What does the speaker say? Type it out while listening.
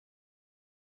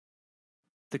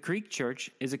The Creek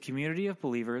Church is a community of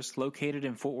believers located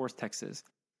in Fort Worth, Texas.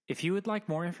 If you would like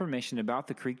more information about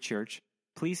the Creek Church,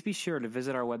 please be sure to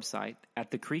visit our website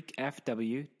at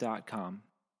thecreekfw.com.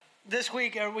 This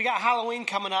week, we got Halloween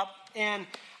coming up, and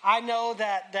I know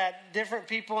that different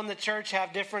people in the church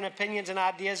have different opinions and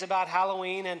ideas about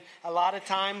Halloween, and a lot of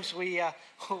times we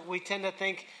tend to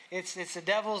think it's the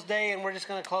devil's day and we're just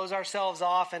going to close ourselves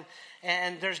off,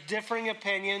 and there's differing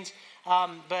opinions,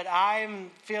 but I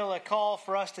feel a call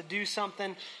for us to do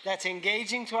something that's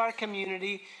engaging to our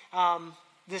community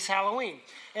this Halloween.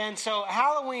 And so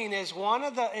Halloween is one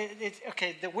of the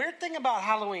weird thing about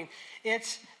Halloween,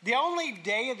 it's the only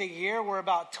day of the year where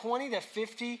about 20 to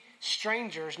 50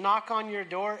 strangers knock on your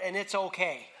door and it's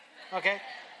okay. Okay?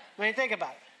 I mean, think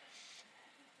about it.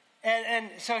 And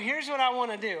so here's what I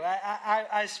want to do.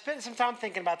 I spent some time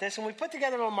thinking about this, and we put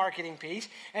together a little marketing piece,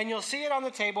 and you'll see it on the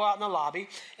table out in the lobby,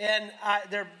 and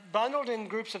they're bundled in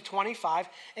groups of 25,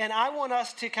 and I want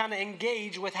us to kind of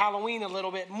engage with Halloween a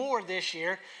little bit more this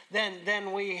year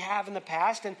than we have in the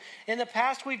past. And in the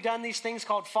past, we've done these things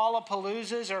called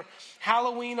Fall-a-Paloozas or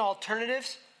Halloween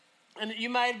alternatives. And you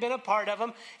might have been a part of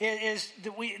them.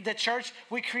 The church,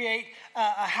 we create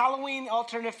a Halloween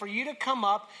alternative for you to come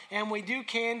up, and we do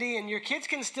candy, and your kids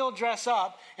can still dress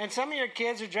up. And some of your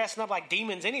kids are dressing up like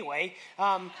demons anyway.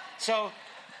 So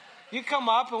you come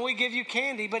up, and we give you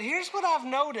candy. But here's what I've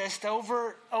noticed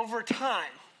over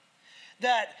time,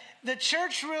 that the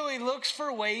church really looks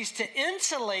for ways to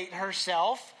insulate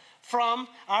herself from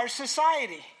our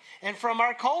society and from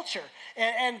our culture.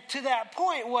 And to that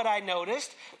point, what I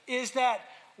noticed is that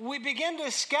we begin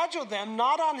to schedule them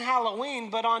not on Halloween,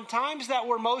 but on times that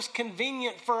were most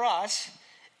convenient for us.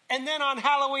 And then on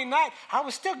Halloween night, I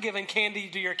was still giving candy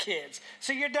to your kids.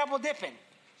 So you're double dipping.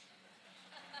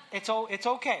 It's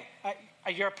okay.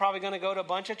 You're probably going to go to a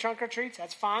bunch of trunk or treats.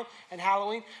 That's fine. And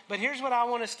Halloween. But here's what I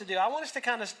want us to do. I want us to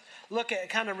kind of look at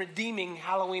kind of redeeming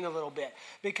Halloween a little bit.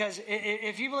 Because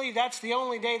if you believe that's the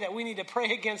only day that we need to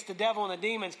pray against the devil and the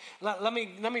demons, let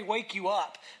me wake you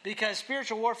up. Because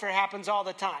spiritual warfare happens all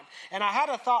the time. And I had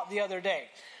a thought the other day.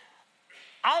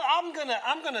 I'm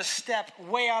gonna step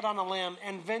way out on a limb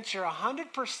and venture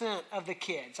 100% of the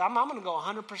kids. I'm gonna go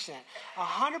 100%.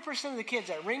 100% of the kids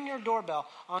that ring your doorbell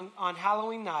on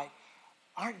Halloween night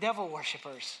aren't devil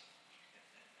worshipers.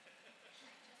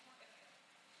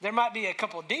 There might be a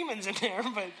couple of demons in there,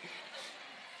 but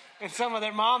and some of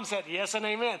their moms said yes and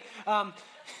amen.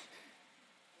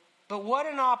 But what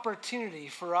an opportunity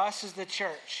for us as the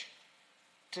church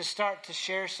to start to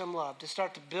share some love, to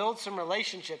start to build some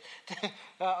relationship.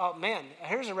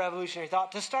 Here's a revolutionary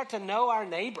thought, to start to know our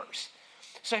neighbors.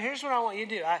 So here's what I want you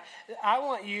to do. I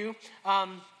want you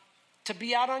to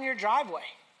be out on your driveway.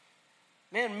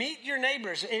 Man, meet your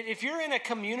neighbors. If you're in a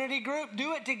community group,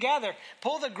 do it together.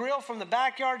 Pull the grill from the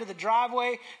backyard to the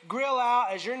driveway, grill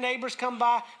out as your neighbors come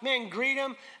by. Man, greet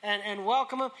them and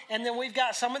welcome them. And then we've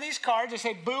got some of these cards that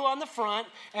say boo on the front,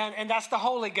 and that's the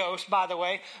Holy Ghost, by the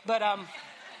way. But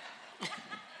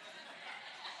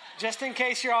just in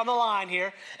case you're on the line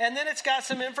here. And then it's got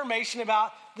some information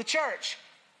about the church.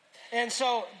 And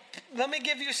so let me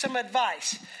give you some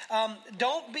advice.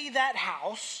 Don't be that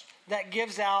house that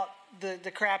gives out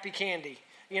the crappy candy.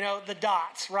 You know, the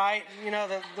dots, right? You know,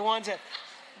 the ones that...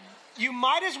 You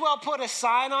might as well put a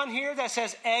sign on here that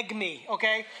says egg me,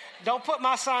 okay? Don't put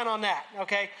my sign on that,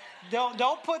 okay?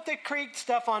 Don't put the Creek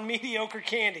stuff on mediocre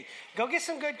candy. Go get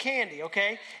some good candy,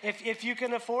 okay? If you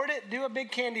can afford it, do a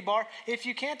big candy bar. If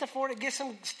you can't afford it, you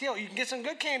can get some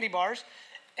good candy bars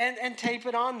and tape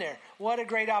it on there. What a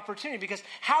great opportunity, because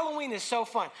Halloween is so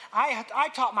fun. I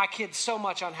taught my kids so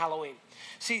much on Halloween.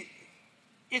 See,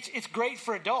 it's great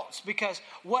for adults, because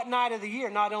what night of the year,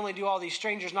 not only do all these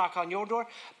strangers knock on your door,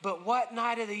 but what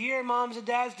night of the year, moms and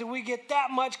dads, do we get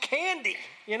that much candy,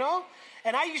 you know?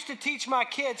 And I used to teach my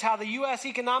kids how the U.S.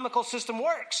 economical system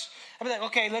works. I'd be like,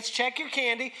 okay, let's check your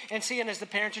candy and see. And as the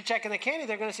parents are checking the candy,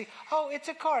 they're going to see, oh, it's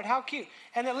a card. How cute.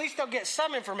 And at least they'll get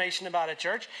some information about a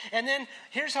church. And then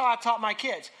here's how I taught my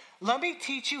kids. Let me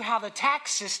teach you how the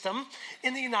tax system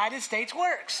in the United States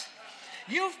works.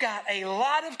 You've got a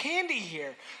lot of candy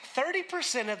here.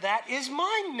 30% of that is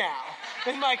mine now.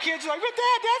 And my kids are like, but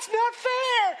Dad, that's not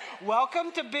fair.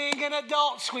 Welcome to being an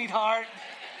adult, sweetheart.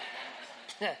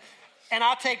 And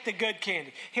I'll take the good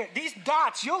candy. Here, these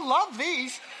dots, you'll love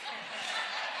these.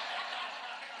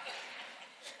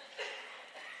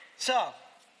 So,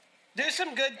 do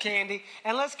some good candy,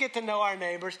 and let's get to know our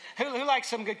neighbors. Who likes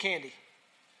some good candy?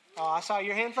 Oh, I saw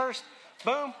your hand first.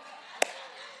 Boom.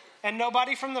 And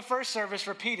nobody from the first service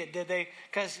repeated, did they?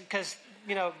 Because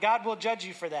God will judge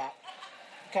you for that.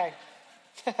 Okay.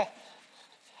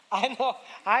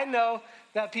 I know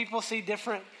that people see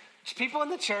different, people in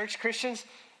the church, Christians,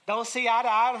 don't see eye to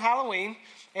eye on Halloween.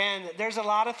 And there's a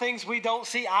lot of things we don't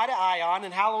see eye to eye on,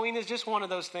 and Halloween is just one of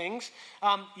those things.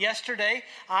 Yesterday,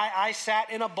 I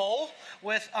sat in a bowl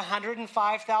with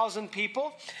 105,000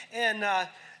 people, and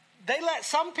they let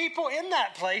some people in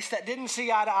that place that didn't see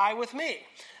eye to eye with me.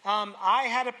 I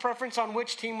had a preference on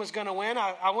which team was going to win.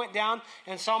 I went down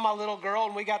and saw my little girl,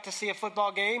 and we got to see a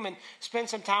football game and spend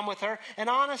some time with her. And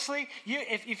honestly,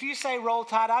 if you say Roll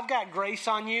Tide, I've got grace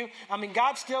on you. I mean,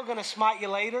 God's still going to smite you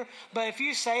later. But if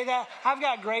you say that, I've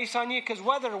got grace on you, because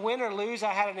whether win or lose,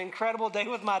 I had an incredible day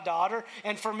with my daughter.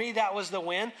 And for me, that was the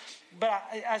win. But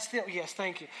I still, yes,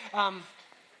 thank you.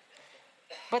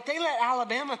 But they let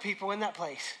Alabama people in that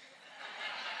place.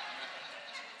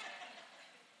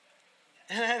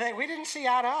 And we didn't see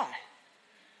eye to eye.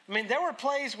 I mean, there were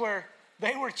plays where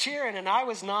they were cheering and I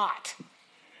was not.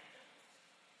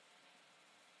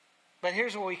 But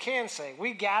here's what we can say.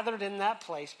 We gathered in that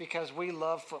place because we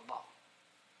love football.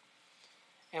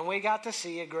 And we got to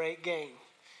see a great game.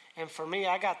 And for me,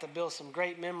 I got to build some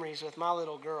great memories with my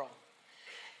little girl.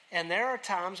 And there are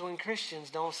times when Christians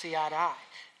don't see eye to eye.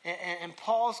 And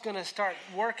Paul's going to start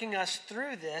working us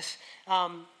through this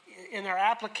in our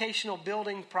applicational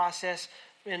building process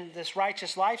in this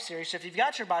Righteous Life series. So if you've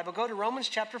got your Bible, go to Romans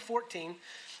chapter 14.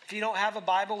 If you don't have a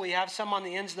Bible, we have some on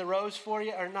the ends of the rows for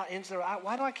you, or not ends of the rows.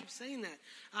 Why do I keep saying that?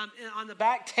 On the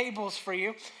back tables for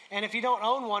you. And if you don't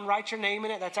own one, write your name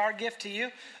in it. That's our gift to you.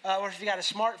 Or if you got a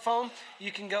smartphone,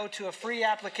 you can go to a free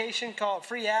app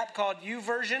called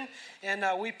YouVersion, and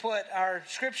we put our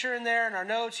scripture in there and our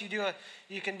notes.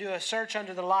 You can do a search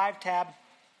under the Live tab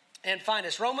and find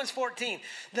us. Romans 14.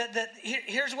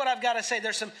 Here's what I've got to say.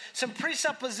 There's some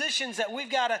presuppositions that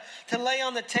we've got to lay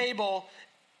on the table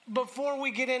before we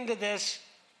get into this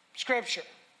scripture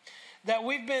that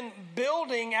we've been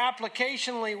building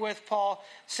applicationally with Paul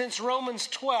since Romans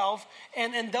 12,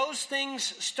 and those things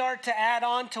start to add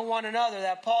on to one another.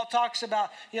 That Paul talks about,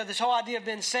 this whole idea of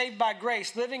being saved by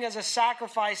grace, living as a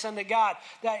sacrifice unto God,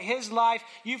 that his life,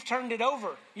 you've turned it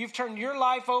over. You've turned your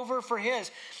life over for his,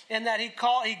 and that he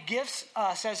gifts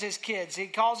us as his kids. He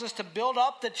calls us to build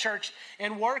up the church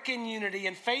and work in unity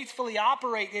and faithfully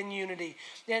operate in unity.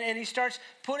 And he starts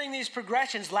putting these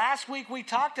progressions. Last week we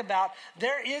talked about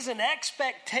there is an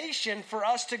expectation for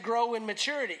us to grow in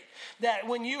maturity. That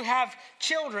when you have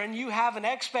children, you have an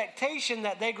expectation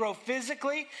that they grow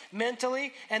physically,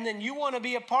 mentally, and then you want to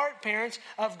be a part, parents,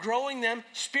 of growing them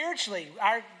spiritually.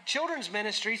 Our children's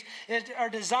ministries are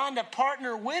designed to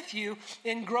partner with you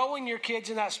in growing your kids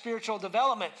in that spiritual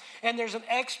development. And there's an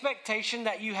expectation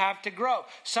that you have to grow.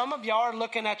 Some of y'all are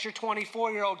looking at your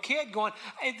 24-year-old kid going,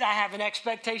 I have an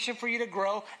expectation for you to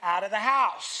grow out of the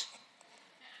house.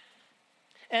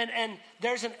 And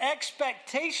there's an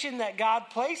expectation that God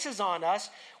places on us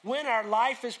when our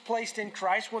life is placed in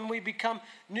Christ, when we become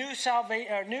new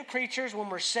creatures, when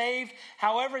we're saved,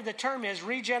 however the term is,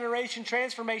 regeneration,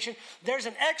 transformation. There's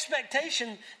an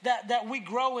expectation that we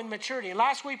grow in maturity. And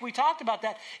last week we talked about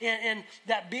that, in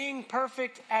that being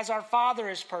perfect as our Father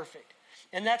is perfect.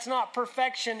 And that's not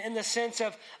perfection in the sense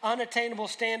of unattainable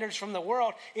standards from the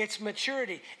world. It's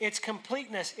maturity, it's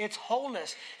completeness, it's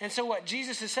wholeness. And so what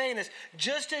Jesus is saying is,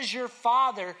 just as your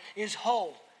Father is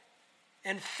whole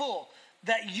and full,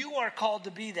 that you are called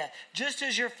to be that. Just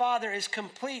as your Father is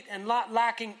complete and not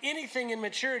lacking anything in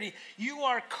maturity, you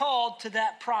are called to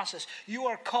that process. You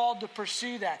are called to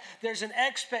pursue that. There's an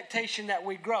expectation that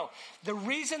we grow. The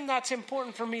reason that's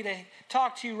important for me to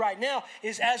talk to you right now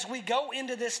is as we go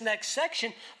into this next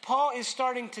section, Paul is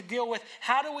starting to deal with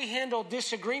how do we handle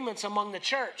disagreements among the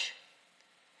church?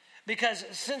 Because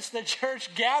since the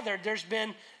church gathered, there's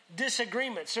been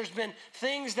disagreements. There's been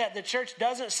things that the church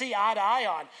doesn't see eye to eye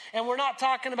on. And we're not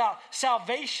talking about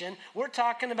salvation. We're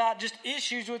talking about just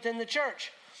issues within the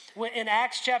church. In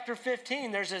Acts chapter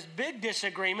 15, there's this big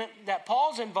disagreement that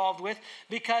Paul's involved with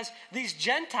because these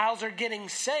Gentiles are getting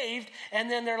saved, and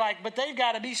then they're like, but they've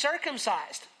got to be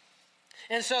circumcised.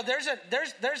 And so there's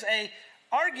a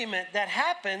argument that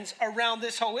happens around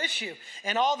this whole issue.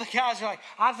 And all the guys are like,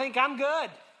 I think I'm good.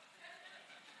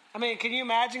 I mean, can you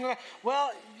imagine?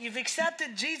 Well, you've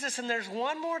accepted Jesus and there's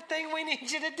one more thing we need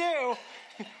you to do.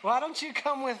 Why don't you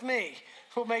come with me?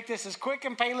 We'll make this as quick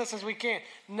and painless as we can.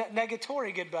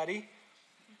 Negatory, good buddy.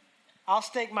 I'll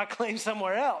stake my claim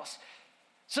somewhere else.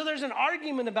 So there's an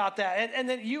argument about that. And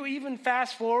then you even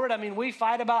fast forward. I mean, we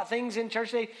fight about things in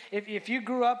church. If you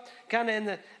grew up kind of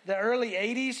in the early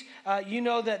 80s, you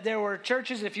know that there were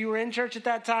churches, if you were in church at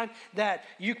that time, that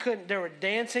you couldn't, there were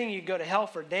dancing. You'd go to hell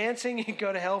for dancing. You'd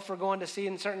go to hell for going to see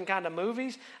in certain kind of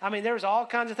movies. I mean, there was all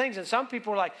kinds of things. And some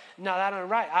people were like, no, that ain't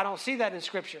right. I don't see that in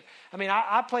Scripture. I mean,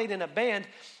 I played in a band.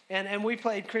 And we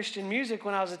played Christian music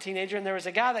when I was a teenager. And there was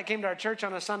a guy that came to our church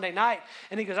on a Sunday night.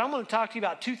 And he goes, I'm going to talk to you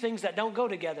about two things that don't go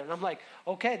together. And I'm like,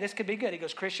 okay, this could be good. He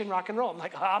goes, Christian rock and roll. I'm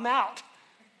like, I'm out.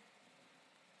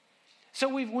 So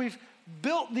we've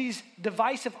built these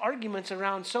divisive arguments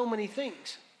around so many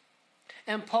things.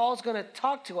 And Paul's going to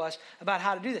talk to us about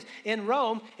how to do this. In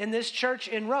Rome, in this church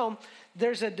in Rome,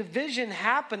 there's a division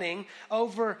happening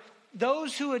over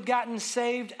those who had gotten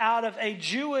saved out of a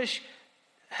Jewish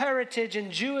heritage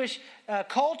and Jewish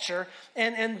culture,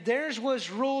 and theirs was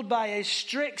ruled by a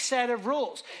strict set of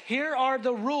rules. Here are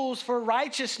the rules for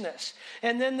righteousness.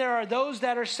 And then there are those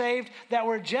that are saved that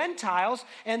were Gentiles,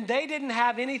 and they didn't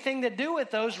have anything to do with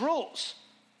those rules.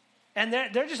 And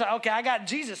they're just like, okay, I got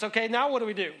Jesus. Okay, now what do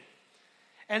we do?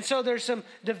 And so there's some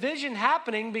division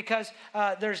happening because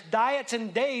there's diets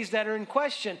and days that are in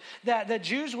question. That the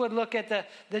Jews would look at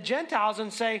the Gentiles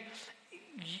and say,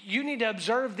 you need to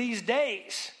observe these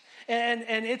days. And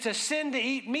it's a sin to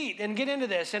eat meat and get into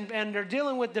this. And they're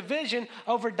dealing with division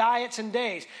over diets and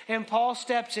days. And Paul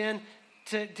steps in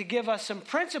to give us some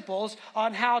principles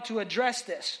on how to address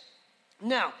this.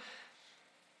 Now,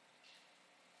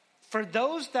 for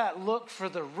those that look for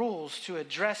the rules to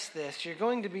address this, you're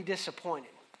going to be disappointed.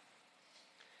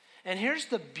 And here's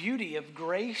the beauty of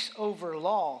grace over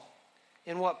law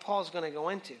in what Paul's going to go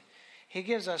into. He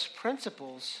gives us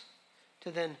principles to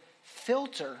then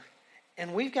filter,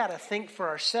 and we've got to think for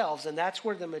ourselves, and that's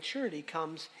where the maturity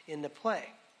comes into play.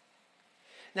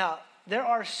 Now, there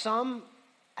are some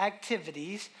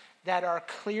activities that are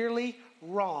clearly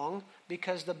wrong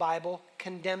because the Bible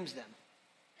condemns them.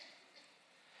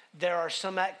 There are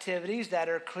some activities that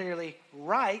are clearly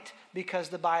right because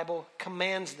the Bible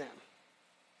commands them.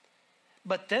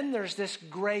 But then there's this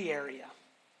gray area.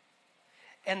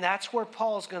 And that's where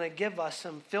Paul's going to give us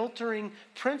some filtering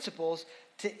principles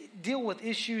to deal with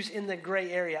issues in the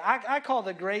gray area. I call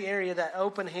the gray area that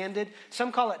open-handed.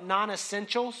 Some call it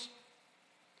non-essentials.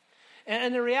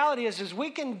 And the reality is we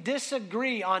can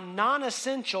disagree on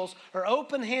non-essentials or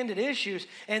open-handed issues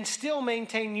and still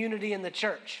maintain unity in the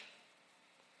church.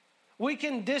 We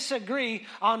can disagree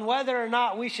on whether or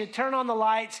not we should turn on the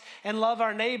lights and love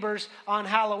our neighbors on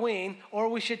Halloween, or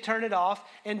we should turn it off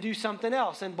and do something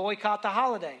else and boycott the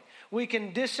holiday. We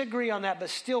can disagree on that, but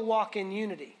still walk in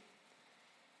unity.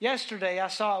 Yesterday, I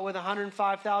saw it with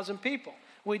 105,000 people.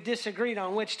 We disagreed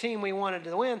on which team we wanted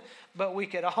to win, but we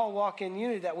could all walk in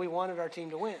unity that we wanted our team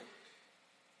to win.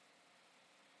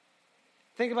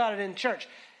 Think about it in church.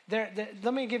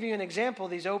 Let me give you an example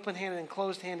of these open-handed and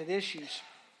closed-handed issues.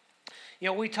 You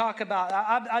know, we talk about,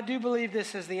 I do believe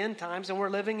this is the end times, and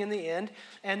we're living in the end,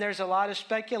 and there's a lot of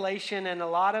speculation and a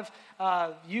lot of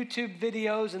YouTube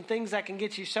videos and things that can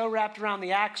get you so wrapped around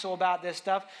the axle about this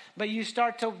stuff, but you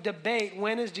start to debate,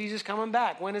 when is Jesus coming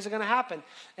back? When is it going to happen?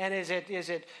 And is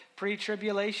it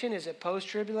pre-tribulation? Is it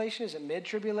post-tribulation? Is it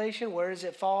mid-tribulation? Where does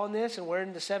it fall in this? And where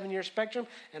in the 7-year spectrum?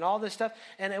 And all this stuff.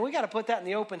 And we got to put that in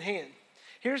the open hand.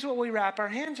 Here's what we wrap our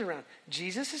hands around.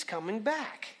 Jesus is coming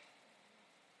back.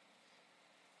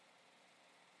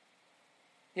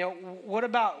 You know, what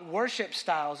about worship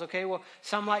styles? Okay, well,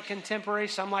 some like contemporary,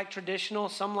 some like traditional,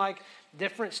 some like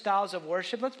different styles of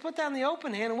worship. Let's put that in the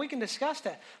open hand and we can discuss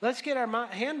that. Let's get our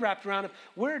hand wrapped around it.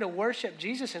 We're to worship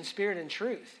Jesus in spirit and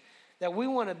truth. That we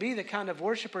want to be the kind of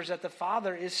worshipers that the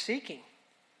Father is seeking.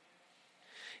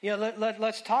 You know,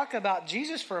 let's talk about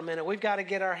Jesus for a minute. We've got to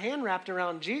get our hand wrapped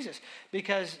around Jesus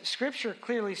because Scripture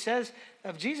clearly says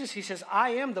of Jesus, he says,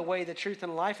 I am the way, the truth,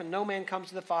 and life, and no man comes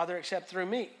to the Father except through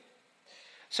me.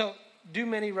 So, do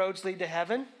many roads lead to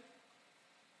heaven?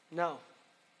 No.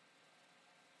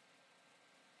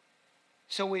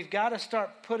 So we've got to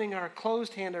start putting our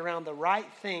closed hand around the right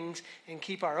things and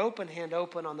keep our open hand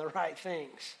open on the right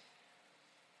things.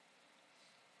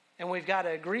 And we've got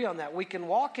to agree on that. We can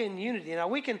walk in unity. Now,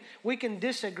 we can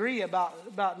disagree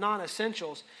about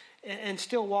non-essentials and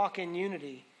still walk in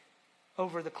unity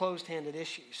over the closed-handed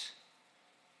issues.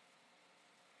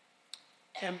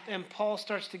 And Paul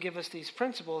starts to give us these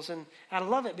principles, and I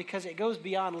love it because it goes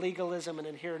beyond legalism and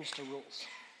adherence to rules.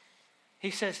 He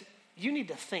says, you need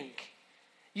to think.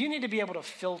 You need to be able to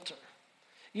filter.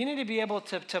 You need to be able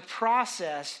to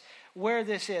process where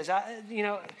this is.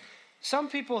 Some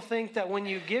people think that when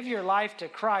you give your life to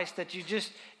Christ that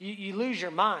you lose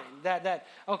your mind. That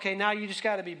okay, now you just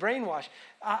got to be brainwashed.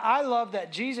 I love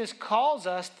that Jesus calls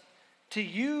us to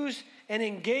use and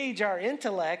engage our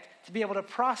intellect to be able to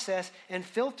process and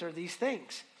filter these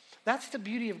things. That's the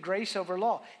beauty of grace over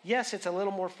law. Yes, it's a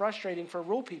little more frustrating for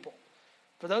rule people.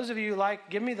 For those of you who like,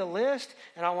 give me the list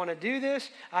and I want to do this.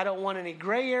 I don't want any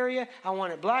gray area. I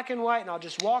want it black and white and I'll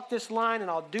just walk this line and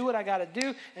I'll do what I got to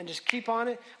do and just keep on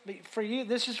it. But for you,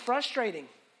 this is frustrating.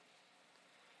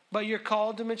 But you're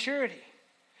called to maturity.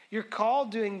 You're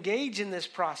called to engage in this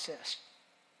process.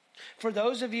 For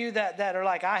those of you that are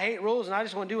like, I hate rules and I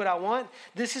just want to do what I want,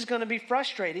 this is going to be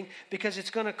frustrating because it's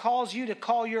going to cause you to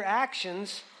call your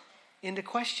actions into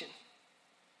question.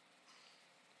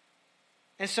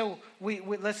 And so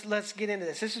let's get into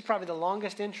this. This is probably the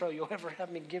longest intro you'll ever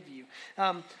have me give you.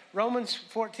 Romans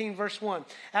 14, verse 1.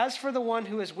 As for the one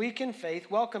who is weak in faith,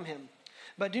 welcome him.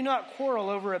 But do not quarrel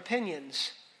over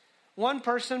opinions. One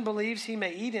person believes he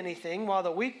may eat anything, while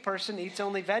the weak person eats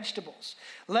only vegetables.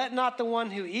 Let not the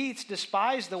one who eats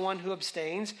despise the one who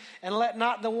abstains, and let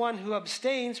not the one who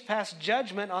abstains pass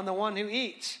judgment on the one who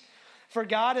eats. For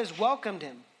God has welcomed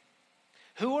him.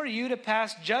 Who are you to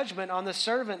pass judgment on the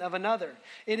servant of another?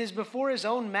 It is before his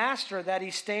own master that he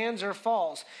stands or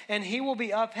falls, and he will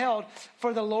be upheld,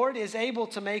 for the Lord is able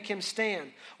to make him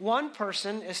stand. One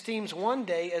person esteems one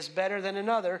day as better than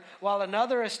another, while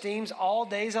another esteems all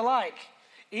days alike.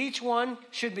 Each one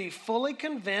should be fully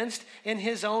convinced in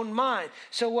his own mind.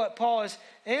 So what Paul is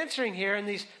answering here in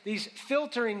these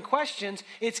filtering questions,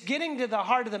 it's getting to the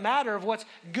heart of the matter of what's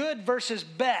good versus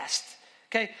best.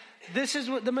 Okay, this is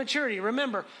what the maturity.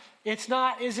 Remember, it's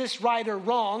not, is this right or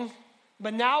wrong?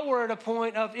 But now we're at a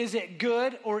point of, is it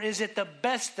good or is it the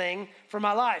best thing for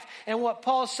my life? And what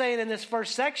Paul's saying in this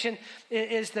first section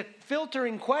is the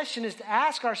filtering question is to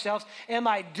ask ourselves, am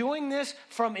I doing this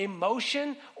from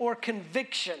emotion or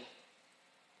conviction?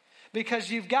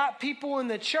 Because you've got people in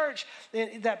the church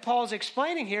that Paul's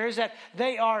explaining here is that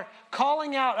they are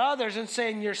calling out others and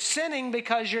saying, you're sinning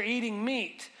because you're eating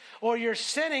meat. Or you're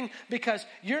sinning because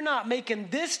you're not making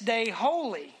this day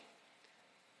holy.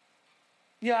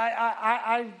 Yeah,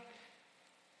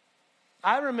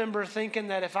 I remember thinking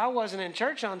that if I wasn't in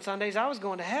church on Sundays, I was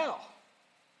going to hell.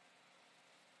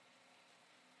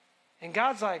 And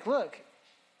God's like, look,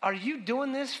 are you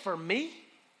doing this for me?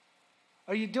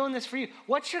 Are you doing this for you?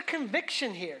 What's your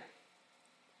conviction here?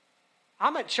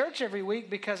 I'm at church every week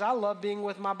because I love being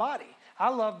with my body. I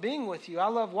love being with you. I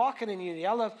love walking in unity.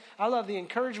 I love the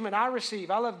encouragement I receive.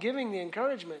 I love giving the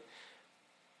encouragement.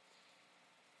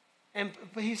 And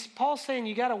Paul's saying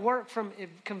you got to work from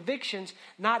convictions,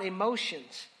 not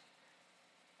emotions.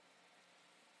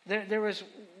 There was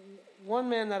one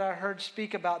man that I heard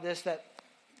speak about this, that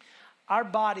our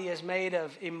body is made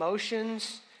of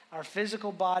emotions, our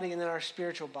physical body, and then our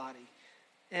spiritual body.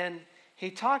 And he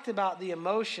talked about the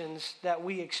emotions that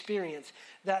we experience,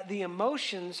 that the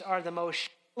emotions are the most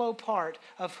shallow part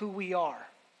of who we are.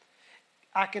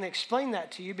 I can explain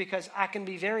that to you because I can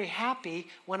be very happy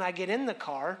when I get in the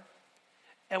car,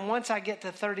 and once I get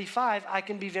to 35, I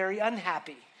can be very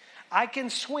unhappy. I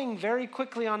can swing very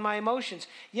quickly on my emotions.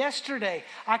 Yesterday,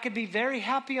 I could be very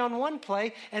happy on one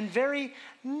play and very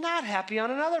not happy on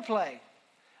another play.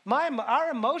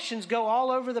 Our emotions go all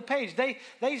over the page.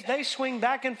 They swing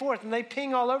back and forth and they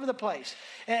ping all over the place.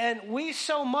 And we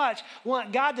so much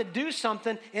want God to do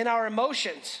something in our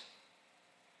emotions.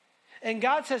 And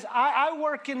God says, I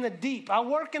work in the deep. I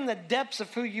work in the depths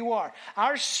of who you are.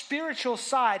 Our spiritual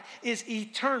side is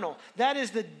eternal. That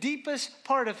is the deepest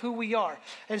part of who we are.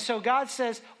 And so God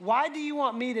says, why do you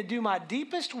want me to do my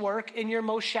deepest work in your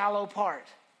most shallow part?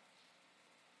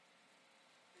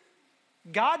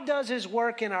 God does his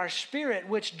work in our spirit,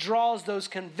 which draws those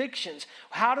convictions.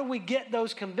 How do we get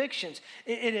those convictions?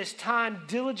 It is time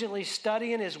diligently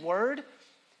studying his word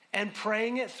and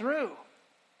praying it through.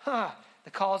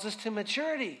 That calls us to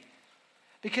maturity.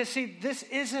 Because see, this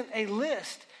isn't a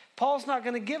list. Paul's not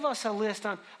going to give us a list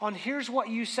on here's what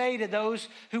you say to those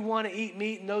who want to eat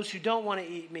meat and those who don't want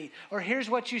to eat meat. Or here's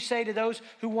what you say to those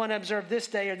who want to observe this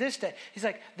day or this day. He's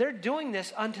like, they're doing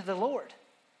this unto the Lord.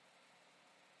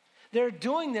 They're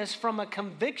doing this from a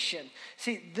conviction.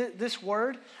 See, this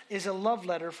word is a love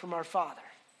letter from our Father.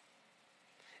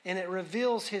 And it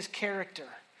reveals his character.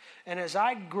 And as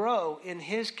I grow in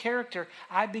his character,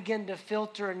 I begin to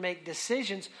filter and make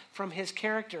decisions from his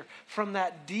character, from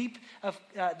that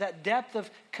depth of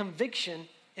conviction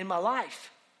in my life.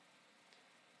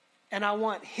 And I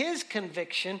want his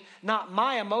conviction, not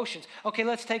my emotions. Okay,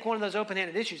 let's take one of those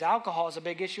open-handed issues. Alcohol is a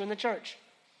big issue in the church.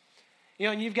 You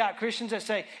know, and you've got Christians that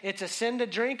say it's a sin to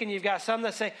drink, and you've got some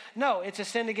that say, no, it's a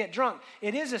sin to get drunk.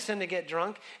 It is a sin to get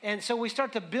drunk. And so we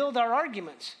start to build our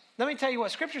arguments. Let me tell you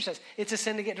what Scripture says. It's a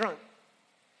sin to get drunk.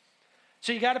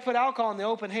 So you got to put alcohol in the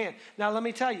open hand. Now, let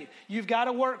me tell you, you've got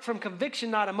to work from conviction,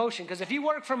 not emotion. Because if you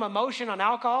work from emotion on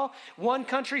alcohol, one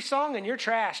country song and you're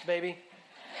trashed, baby.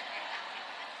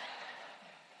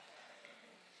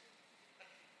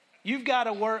 You've got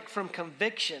to work from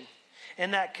conviction.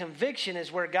 And that conviction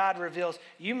is where God reveals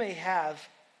you may have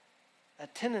a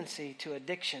tendency to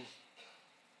addiction.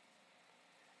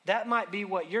 That might be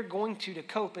what you're going to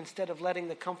cope instead of letting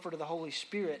the comfort of the Holy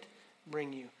Spirit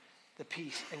bring you the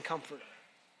peace and comfort.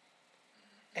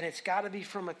 And it's got to be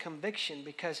from a conviction,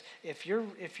 because if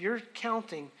you're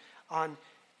counting on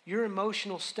your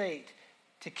emotional state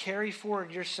to carry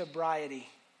forward your sobriety,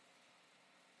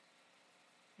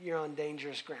 you're on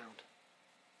dangerous ground.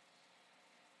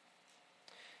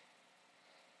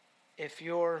 If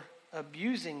you're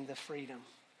abusing the freedom,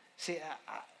 see,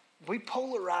 we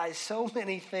polarize so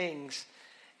many things,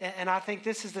 and I think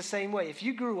this is the same way. If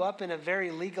you grew up in a very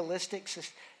legalistic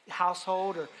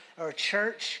household or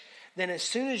church, then as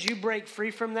soon as you break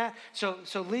free from that, so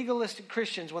legalistic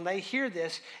Christians, when they hear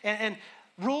this, and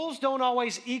rules don't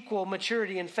always equal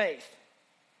maturity in faith.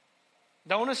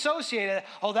 Don't associate it.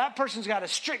 Oh, that person's got a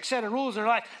strict set of rules in their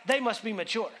life. They must be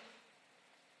mature.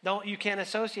 You can't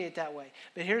associate that way.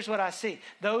 But here's what I see.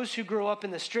 Those who grew up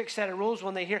in the strict set of rules,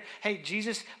 when they hear, hey,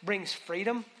 Jesus brings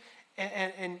freedom,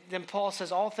 and then Paul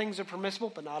says all things are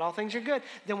permissible, but not all things are good.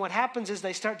 Then what happens is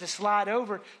they start to slide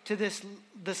over to this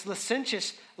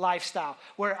licentious lifestyle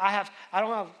where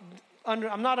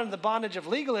I'm not under the bondage of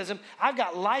legalism. I've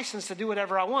got license to do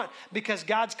whatever I want because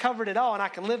God's covered it all and I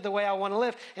can live the way I want to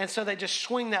live. And so they just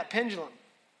swing that pendulum.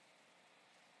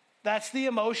 That's the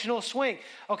emotional swing.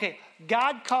 Okay,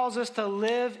 God calls us to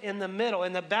live in the middle,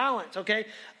 in the balance, okay?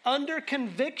 Under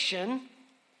conviction,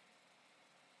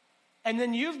 and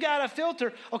then you've got to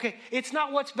filter, okay, it's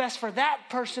not what's best for that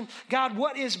person. God,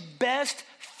 what is best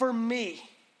for me?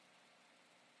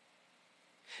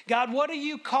 God, what are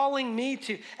you calling me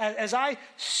to? As I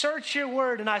search your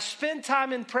word and I spend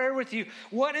time in prayer with you,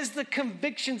 what is the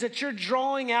convictions that you're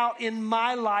drawing out in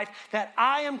my life that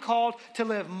I am called to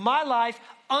live my life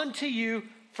unto you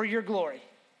for your glory?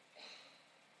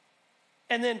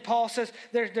 And then Paul says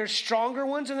there's stronger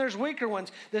ones and there's weaker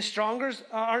ones.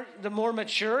 The more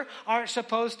mature aren't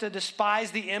supposed to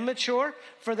despise the immature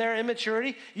for their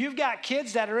immaturity. You've got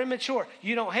kids that are immature.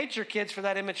 You don't hate your kids for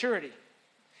that immaturity.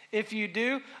 If you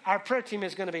do, our prayer team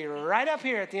is going to be right up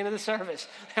here at the end of the service.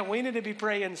 And we need to be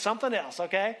praying something else,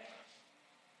 okay?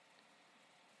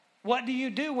 What do you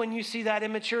do when you see that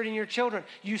immaturity in your children?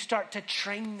 You start to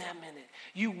train them in it.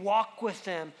 You walk with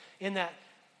them in that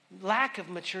lack of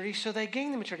maturity so they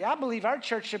gain the maturity. I believe our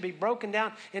church should be broken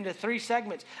down into 3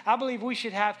 segments. I believe we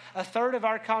should have a third of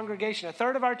our congregation, a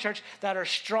third of our church that are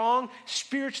strong,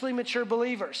 spiritually mature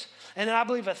believers. And then I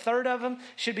believe a third of them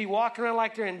should be walking around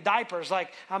like they're in diapers,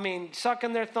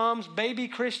 sucking their thumbs, baby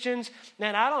Christians.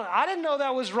 Man, I didn't know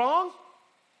that was wrong.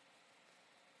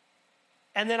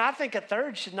 And then I think a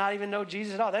third should not even know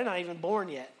Jesus at all. They're not even born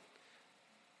yet.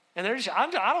 And I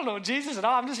don't know Jesus at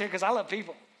all. I'm just here because I love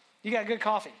people. You got good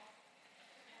coffee.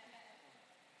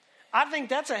 I think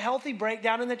that's a healthy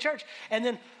breakdown in the church. And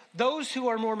then those who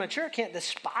are more mature can't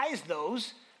despise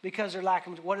those because they're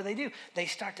lacking. What do? They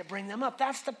start to bring them up.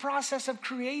 That's the process of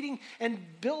creating and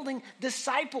building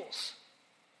disciples.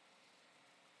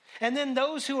 And then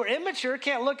those who are immature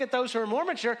can't look at those who are more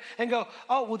mature and go,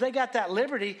 oh, well, they got that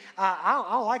liberty. I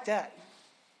don't like that.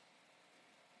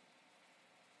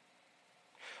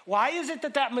 Why is it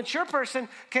that mature person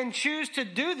can choose to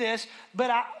do this, but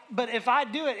if I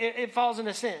do it, it falls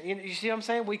into sin? You see what I'm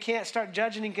saying? We can't start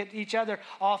judging each other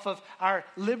off of our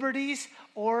liberties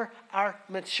or our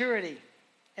maturity.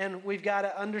 And we've got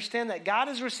to understand that God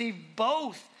has received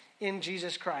both in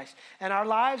Jesus Christ. And our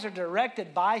lives are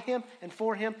directed by him and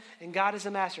for him, and God is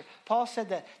the master. Paul said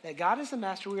that God is the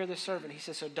master, we are the servant. He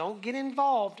says, so don't get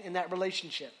involved in that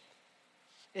relationship.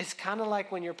 It's kind of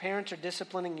like when your parents are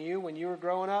disciplining you when you were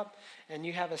growing up and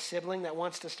you have a sibling that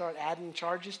wants to start adding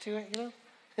charges to it, you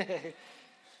know?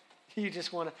 You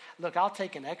just want to, look, I'll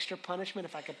take an extra punishment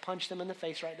if I could punch them in the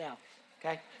face right now,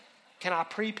 okay? Can I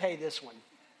prepay this one?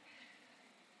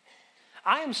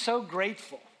 I am so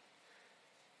grateful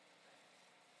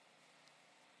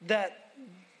that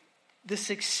the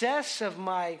success of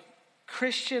my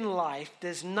Christian life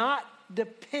does not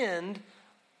depend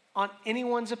on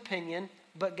anyone's opinion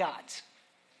but God's.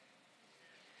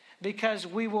 Because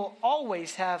we will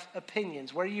always have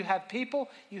opinions. Where you have people,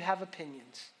 you have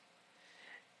opinions.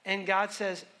 And God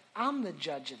says, I'm the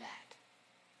judge of that.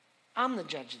 I'm the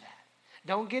judge of that.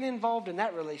 Don't get involved in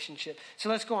that relationship. So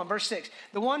let's go on. Verse 6.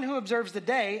 The one who observes the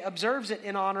day observes it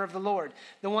in honor of the Lord.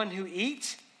 The one who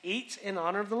eats in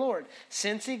honor of the Lord,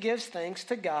 since he gives thanks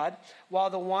to God, while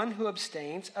the one who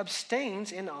abstains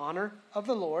in honor of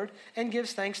the Lord and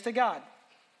gives thanks to God.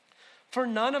 For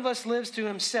none of us lives to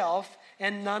himself,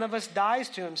 and none of us dies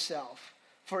to himself.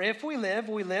 For if we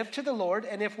live to the Lord,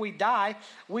 and if we die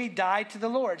to the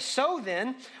Lord. So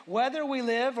then, whether we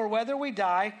live or whether we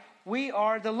die, we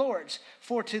are the Lord's.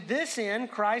 For to this end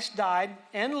Christ died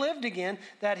and lived again,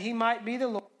 that he might be the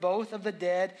Lord both of the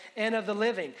dead and of the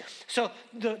living. So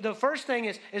the first thing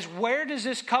is where does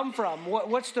this come from?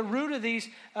 What's the root of these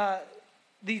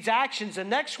actions? The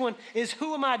next one is,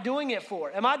 who am I doing it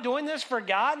for? Am I doing this for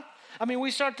God? I mean,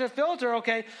 we start to filter,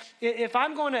 okay, if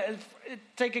I'm going to,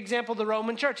 take example, the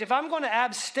Roman church. If I'm going to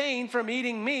abstain from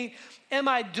eating meat, am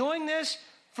I doing this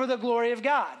for the glory of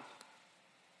God?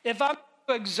 If I'm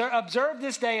observe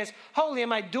this day as holy,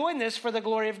 am I doing this for the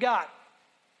glory of God?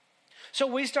 So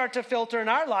we start to filter in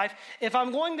our life, if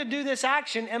I'm going to do this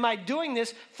action, am I doing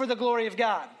this for the glory of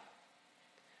God?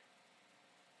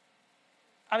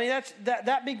 I mean,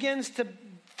 that begins to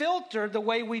filter the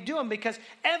way we do them, because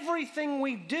everything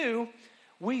we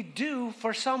do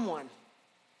for someone.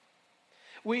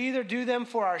 We either do them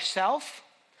for ourselves,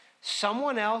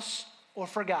 someone else, or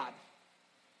for God.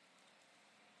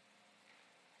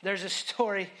 There's a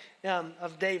story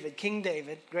of David, King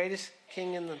David, greatest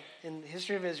king in the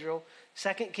history of Israel,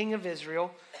 second king of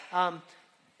Israel,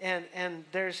 and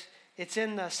it's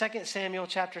in 2 Samuel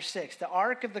chapter 6. The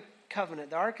Ark of the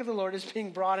Covenant, the Ark of the Lord, is being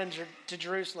brought into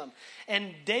Jerusalem,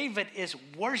 and David is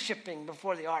worshiping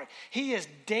before the Ark. He is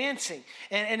dancing,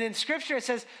 and in Scripture it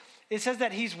says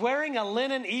that he's wearing a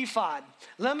linen ephod.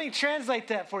 Let me translate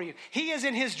that for you. He is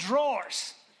in his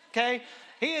drawers. Okay.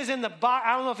 He is in the box.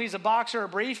 I don't know if he's a boxer or a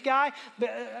brief guy, but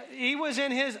he was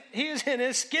in his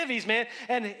skivvies, man.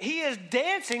 And he is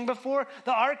dancing before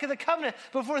the Ark of the Covenant,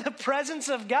 before the presence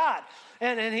of God.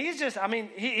 And he's just, I mean,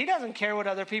 he doesn't care what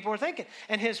other people are thinking.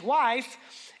 And his wife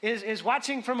is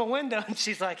watching from a window, and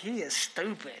she's like, he is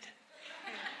stupid.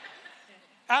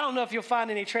 I don't know if you'll find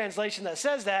any translation that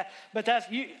says that, but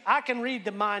I can read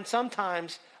the mind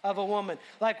sometimes of a woman.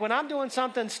 Like when I'm doing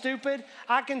something stupid,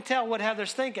 I can tell what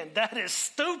Heather's thinking. That is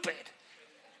stupid.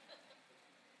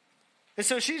 And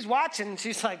so she's watching, and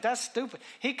she's like, that's stupid.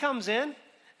 He comes in,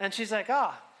 and she's like,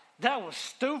 that was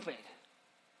stupid.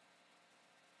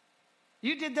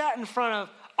 You did that in front of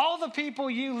all the people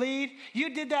you lead.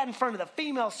 You did that in front of the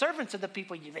female servants of the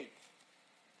people you lead.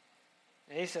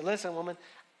 And he said, listen, woman,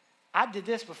 I did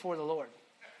this before the Lord.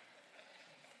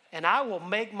 And I will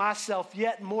make myself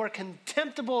yet more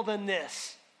contemptible than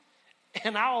this.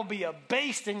 And I will be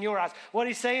abased in your eyes. What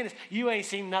he's saying is, you ain't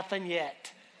seen nothing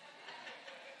yet.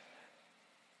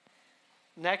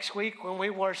 Next week when we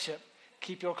worship,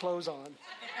 keep your clothes on.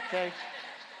 Okay?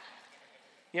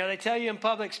 You know, they tell you in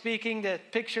public speaking to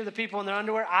picture the people in their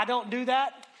underwear. I don't do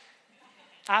that.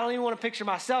 I don't even want to picture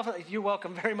myself. You're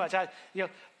welcome very much.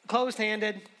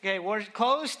 Closed-handed. Okay,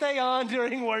 clothes stay on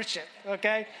during worship.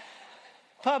 Okay?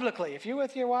 Publicly. If you're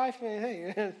with your wife,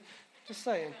 hey, just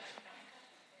saying.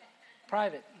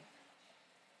 Private.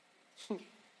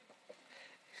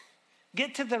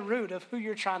 Get to the root of who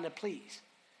you're trying to please.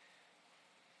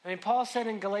 I mean, Paul said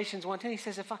in Galatians 1:10, he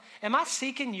says, am I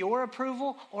seeking your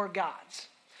approval or God's?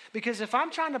 Because if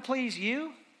I'm trying to please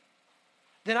you,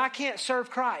 then I can't serve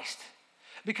Christ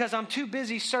because I'm too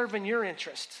busy serving your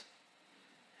interests.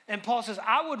 And Paul says,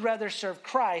 I would rather serve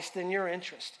Christ than your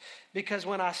interest, because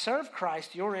when I serve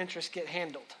Christ, your interests get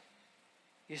handled.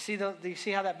 You see do you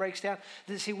see how that breaks down?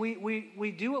 See,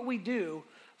 we do what we do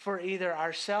for either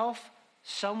ourselves,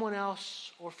 someone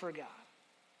else, or for God.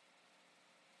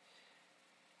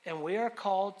 And we are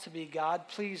called to be God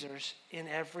pleasers in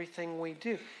everything we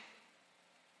do.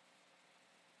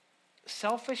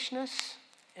 Selfishness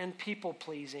and people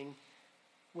pleasing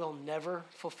will never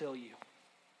fulfill you.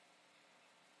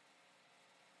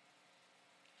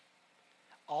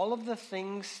 All of the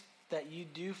things that you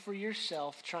do for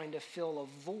yourself trying to fill a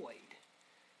void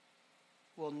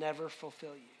will never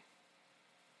fulfill you.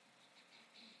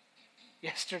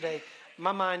 Yesterday,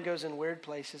 my mind goes in weird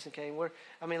places, okay? We're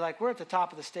at the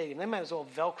top of the stadium. They might as well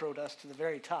Velcroed us to the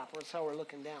very top. That's how we're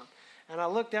looking down. And I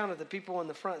look down at the people in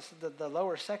the front, the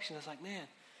lower section. It's like, man,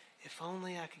 if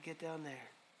only I could get down there.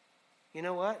 You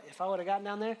know what? If I would have gotten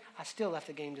down there, I still left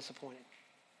the game disappointed.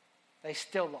 They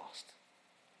still lost.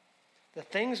 The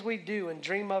things we do and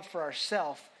dream of for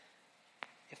ourselves,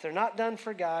 if they're not done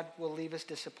for God, will leave us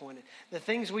disappointed. The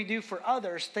things we do for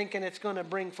others, thinking it's going to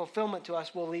bring fulfillment to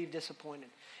us, will leave disappointed.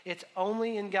 It's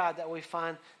only in God that we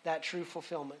find that true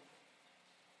fulfillment.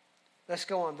 Let's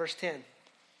go on, verse 10.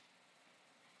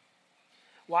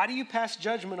 Why do you pass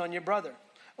judgment on your brother?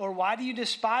 Or why do you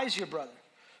despise your brother?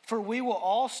 For we will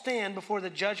all stand before the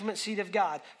judgment seat of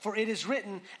God. For it is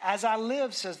written, as I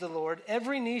live, says the Lord,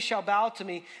 every knee shall bow to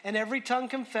me, and every tongue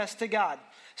confess to God.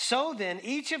 So then,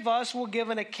 each of us will give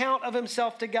an account of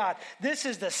himself to God. This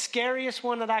is the scariest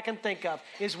one that I can think of,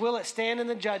 is will it stand in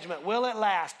the judgment? Will it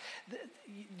last?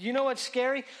 You know what's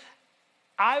scary?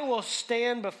 I will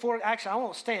stand before, actually I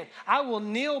won't stand. I will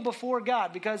kneel before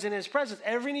God, because in his presence,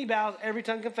 every knee bows, every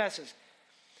tongue confesses.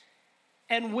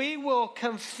 And we will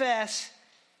confess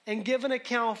and give an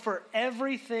account for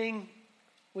everything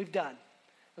we've done.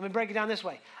 Let me break it down this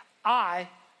way. I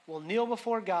will kneel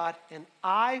before God, and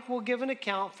I will give an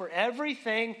account for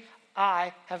everything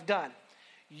I have done.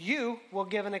 You will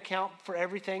give an account for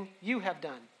everything you have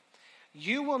done.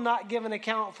 You will not give an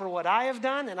account for what I have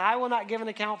done, and I will not give an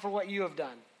account for what you have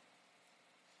done.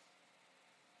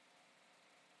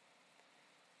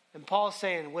 And Paul's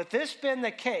saying, with this being the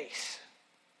case,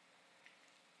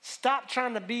 stop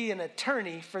trying to be an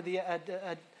attorney for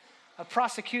a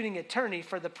prosecuting attorney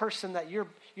for the person that you're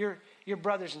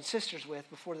brothers and sisters with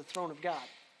before the throne of God.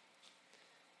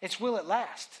 It's will it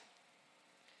last?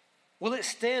 Will it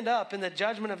stand up in the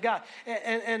judgment of God?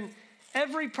 And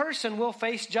every person will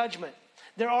face judgment.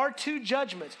 There are two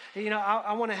judgments. You know,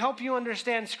 I want to help you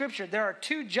understand Scripture. There are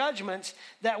two judgments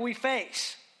that we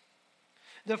face.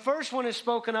 The first one is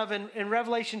spoken of in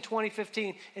Revelation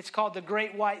 20:15. It's called the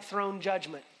Great White Throne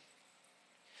Judgment.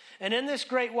 And in this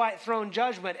Great White Throne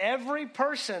Judgment, every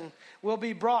person will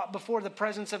be brought before the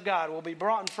presence of God, will be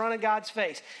brought in front of God's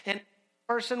face. And every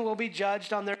person will be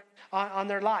judged on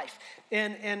their life.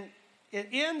 And it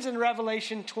ends in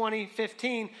Revelation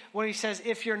 20:15 where he says,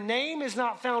 if your name is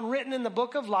not found written in the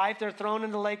book of life, they're thrown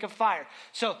in the lake of fire.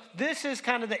 So this is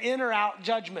kind of the in or out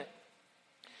judgment.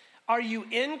 Are you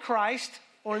in Christ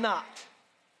or not?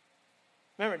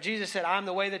 Remember, Jesus said, I'm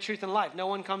the way, the truth, and life. No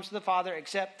one comes to the Father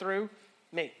except through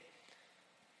me.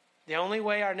 The only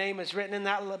way our name is written in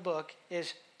that book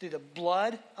is through the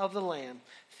blood of the Lamb,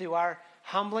 through our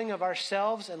humbling of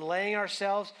ourselves and laying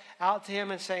ourselves out to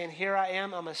him and saying, here I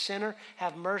am, I'm a sinner,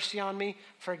 have mercy on me,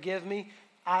 forgive me.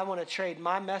 I want to trade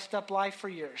my messed up life for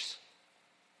yours.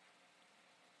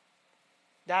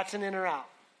 That's an in or out.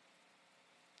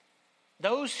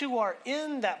 Those who are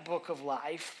in that book of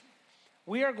life,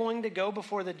 we are going to go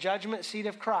before the judgment seat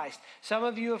of Christ. Some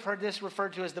of you have heard this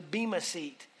referred to as the Bema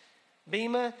seat.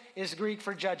 Bema is Greek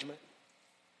for judgment.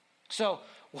 So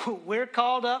we're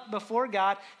called up before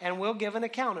God, and we'll give an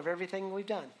account of everything we've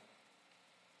done.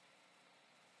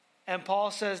 And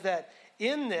Paul says that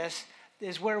in this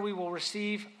is where we will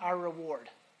receive our reward.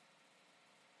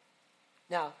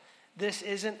 Now, this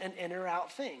isn't an in or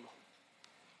out thing.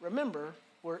 Remember,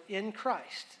 we're in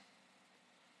Christ.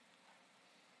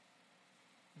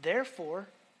 Therefore,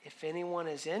 if anyone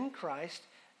is in Christ,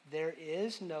 there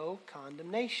is no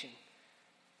condemnation.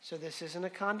 So this isn't a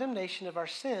condemnation of our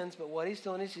sins, but what he's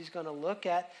doing is he's going to look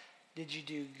at, did you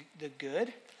do the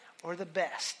good or the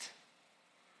best?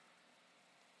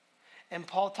 And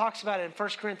Paul talks about it in 1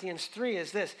 Corinthians 3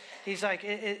 is this. He's like,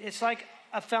 it's like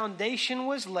a foundation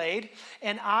was laid,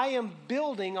 and I am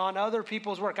building on other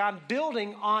people's work. I'm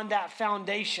building on that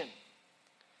foundation.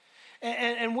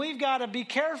 And we've got to be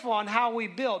careful on how we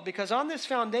build, because on this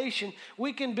foundation,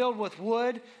 we can build with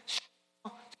wood,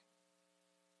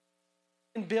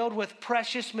 and build with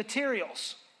precious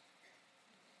materials.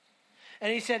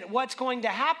 And he said, what's going to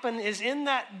happen is in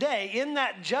that day, in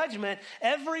that judgment,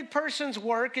 every person's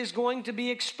work is going to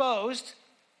be exposed,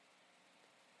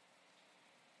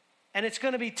 and it's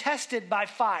going to be tested by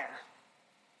fire.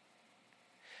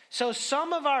 So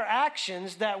some of our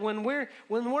actions that when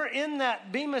we're in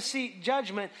that Bema seat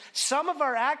judgment, some of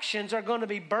our actions are going to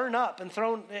be burned up and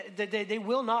thrown, they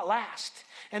will not last.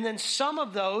 And then some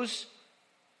of those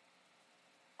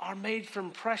are made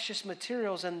from precious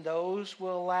materials, and those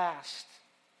will last.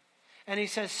 And he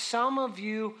says, some of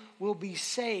you will be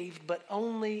saved, but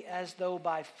only as though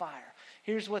by fire.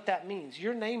 Here's what that means.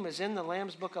 Your name is in the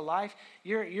Lamb's Book of Life.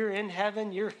 You're in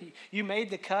heaven. You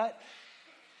made the cut,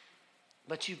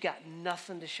 but you've got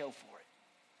nothing to show for it.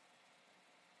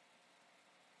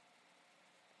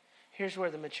 Here's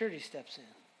where the maturity steps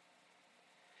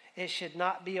in. It should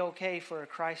not be okay for a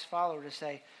Christ follower to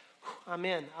say, I'm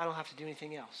in. I don't have to do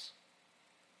anything else.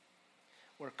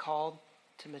 We're called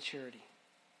to maturity.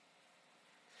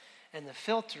 And the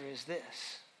filter is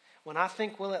this. When I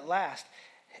think, will it last?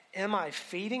 Am I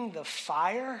feeding the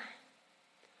fire,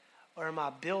 or am I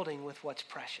building with what's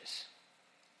precious?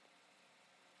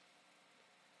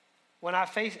 when I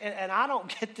face, and I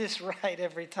don't get this right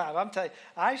every time. I'm telling you,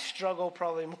 I struggle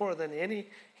probably more than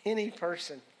any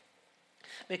person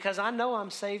because I know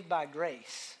I'm saved by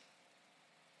grace.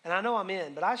 And I know I'm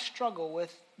in, but I struggle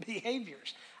with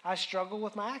behaviors. I struggle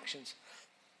with my actions.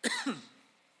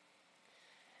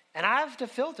 And I have to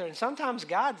filter. And sometimes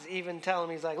God's even telling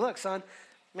me, he's like, look, son,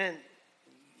 man,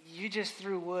 you just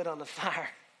threw wood on the fire.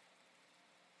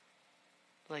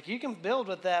 Like, you can build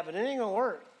with that, but it ain't going to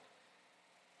work.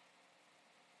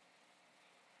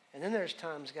 And then there's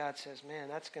times God says, man,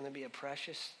 that's going to be a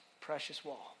precious, precious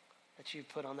wall that you've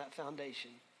put on that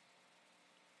foundation.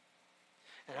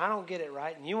 And I don't get it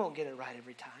right, and you won't get it right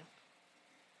every time.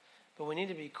 But we need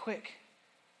to be quick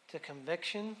to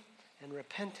conviction and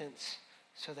repentance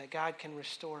so that God can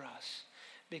restore us.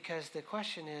 Because the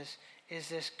question is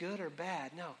this good or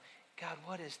bad? No, God,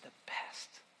 what is the best?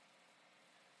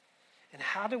 And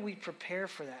how do we prepare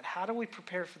for that? How do we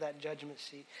prepare for that judgment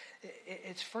seat?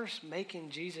 It's first making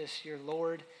Jesus your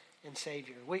Lord and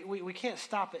Savior. We can't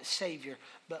stop at Savior,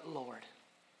 but Lord.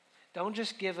 Don't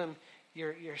just give him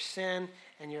your sin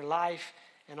and your life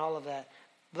and all of that.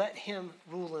 Let him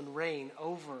rule and reign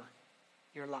over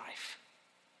your life.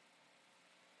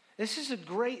 This is a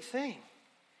great thing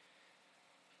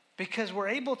because we're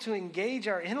able to engage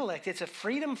our intellect. It's a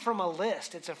freedom from a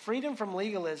list. It's a freedom from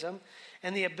legalism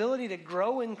and the ability to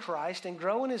grow in Christ and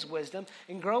grow in his wisdom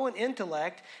and grow in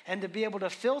intellect and to be able to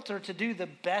filter to do the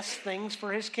best things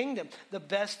for his kingdom, the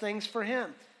best things for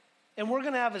him. And we're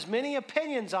going to have as many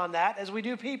opinions on that as we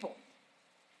do people.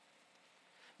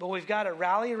 But we've got to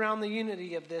rally around the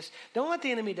unity of this. Don't let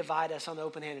the enemy divide us on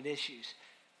open-handed issues.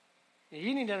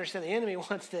 You need to understand the enemy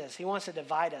wants this. He wants to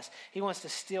divide us. He wants to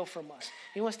steal from us.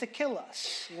 He wants to kill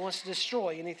us. He wants to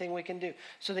destroy anything we can do.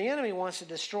 So the enemy wants to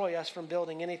destroy us from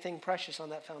building anything precious on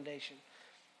that foundation.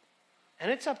 And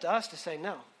it's up to us to say,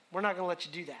 no, we're not going to let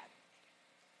you do that.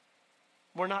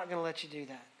 We're not going to let you do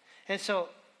that. And so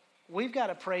we've got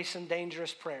to pray some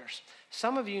dangerous prayers.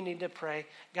 Some of you need to pray,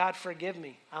 God, forgive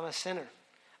me. I'm a sinner.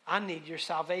 I need your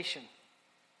salvation.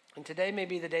 And today may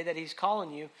be the day that he's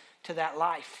calling you to that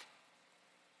life.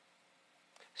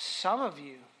 Some of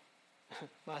you,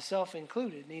 myself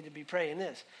included, need to be praying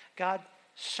this. God,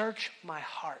 search my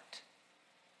heart.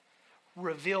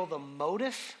 Reveal the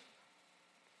motive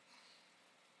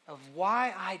of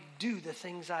why I do the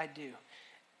things I do.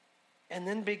 And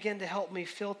then begin to help me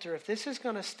filter if this is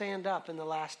going to stand up in the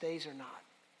last days or not.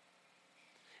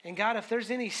 And God, if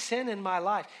there's any sin in my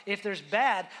life, if there's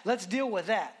bad, let's deal with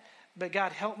that. But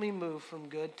God, help me move from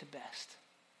good to best.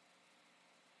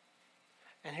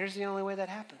 And here's the only way that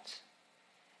happens.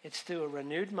 It's through a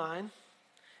renewed mind,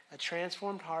 a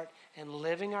transformed heart, and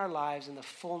living our lives in the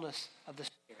fullness of the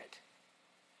Spirit.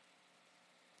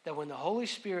 That when the Holy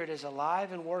Spirit is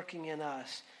alive and working in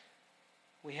us,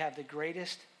 we have the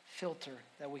greatest filter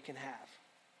that we can have.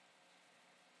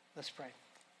 Let's pray.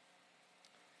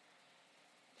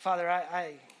 Father,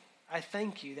 I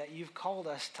thank you that you've called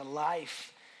us to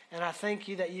life. And I thank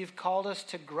you that you've called us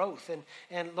to growth.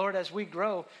 And Lord, as we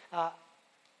grow,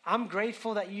 I'm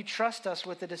grateful that you trust us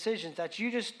with the decisions, that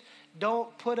you just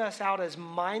don't put us out as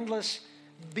mindless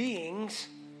beings,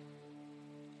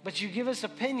 but you give us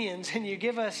opinions and you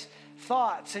give us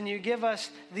thoughts and you give us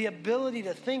the ability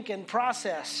to think and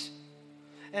process.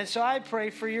 And so I pray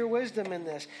for your wisdom in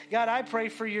this. God, I pray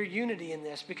for your unity in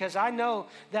this because I know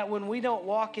that when we don't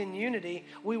walk in unity,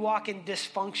 we walk in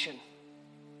dysfunction.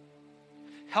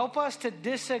 Help us to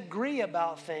disagree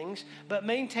about things, but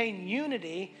maintain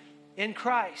unity in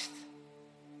Christ.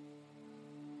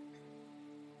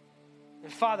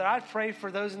 And Father, I pray for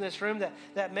those in this room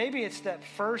that maybe it's that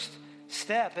first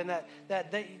step and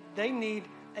that they need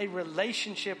a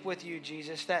relationship with you,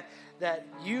 Jesus, that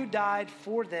you died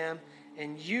for them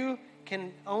and you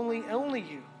can only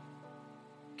you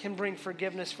can bring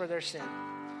forgiveness for their sin.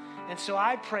 And so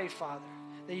I pray, Father,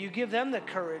 that you give them the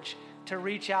courage to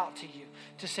reach out to you,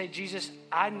 to say, Jesus,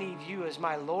 I need you as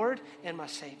my Lord and my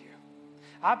Savior.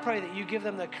 I pray that you give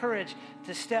them the courage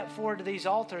to step forward to these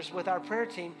altars with our prayer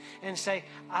team and say,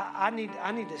 I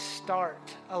need to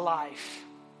start a life.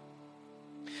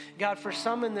 God, for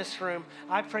some in this room,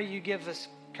 I pray you give us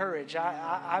courage.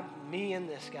 Me in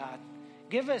this, God.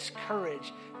 Give us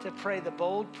courage to pray the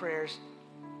bold prayers,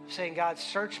 saying, God,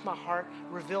 search my heart,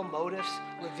 reveal motives,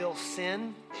 reveal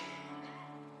sin.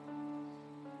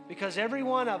 Because every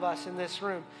one of us in this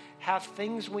room have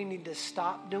things we need to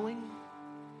stop doing.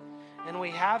 And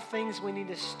we have things we need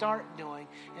to start doing.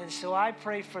 And so I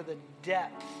pray for the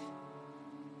depth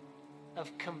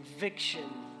of conviction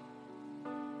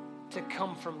to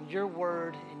come from your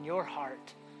word and your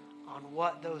heart on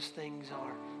what those things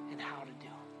are and how to do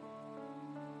them.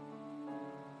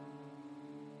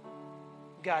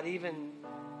 God, even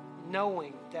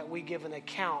knowing that we give an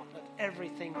account of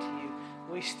everything to you,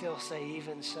 we still say,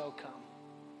 even so come.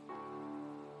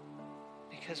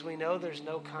 Because we know there's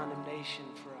no condemnation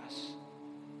for us.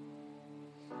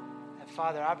 And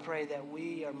Father, I pray that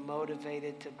we are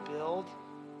motivated to build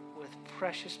with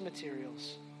precious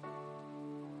materials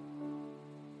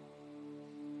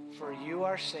for you,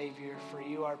 our Savior, for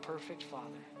you, our perfect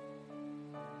Father.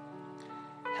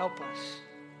 Help us.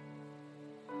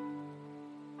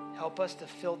 Help us to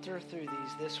filter through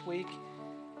these this week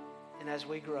and as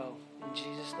we grow. In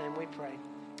Jesus' name we pray.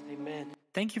 Amen.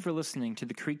 Thank you for listening to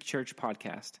the Creek Church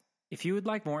podcast. If you would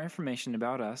like more information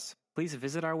about us, please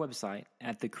visit our website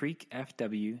at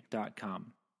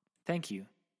thecreekfw.com. Thank you.